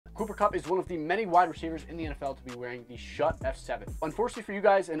Cooper Kupp is one of the many wide receivers in the NFL to be wearing the Schutt F7. Unfortunately for you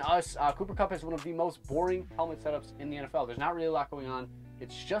guys and us, Cooper Kupp has one of the most boring helmet setups in the NFL. There's not really a lot going on.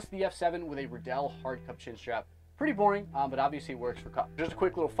 It's just the F7 with a Riddell hard cup chin strap. Pretty boring, but obviously it works for Kupp. Just a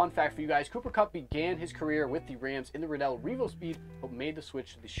quick little fun fact for you guys. Cooper Kupp began his career with the Rams in the Riddell Revo Speed, but made the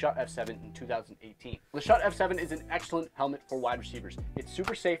switch to the Schutt F7 in 2018. The Schutt F7 is an excellent helmet for wide receivers. It's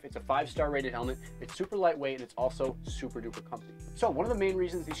super safe, it's a 5-star rated helmet, it's super lightweight, and it's also super duper comfy. So one of the main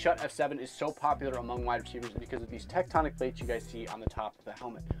reasons the Schutt F7 is so popular among wide receivers is because of these tectonic plates you guys see on the top of the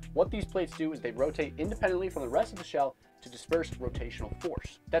helmet. What these plates do is they rotate independently from the rest of the shell to disperse rotational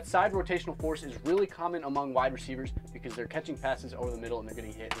force. That side rotational force is really common among wide receivers because they're catching passes over the middle and they're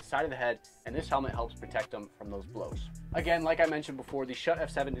getting hit in the side of the head, and this helmet helps protect them from those blows. Again, like I mentioned before, the Schutt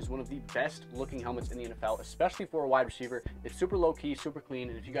F7 is one of the best looking helmets in the NFL, especially for a wide receiver. It's super low key, super clean,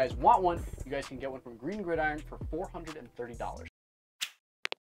 and if you guys want one, you guys can get one from Green Gridiron for $430.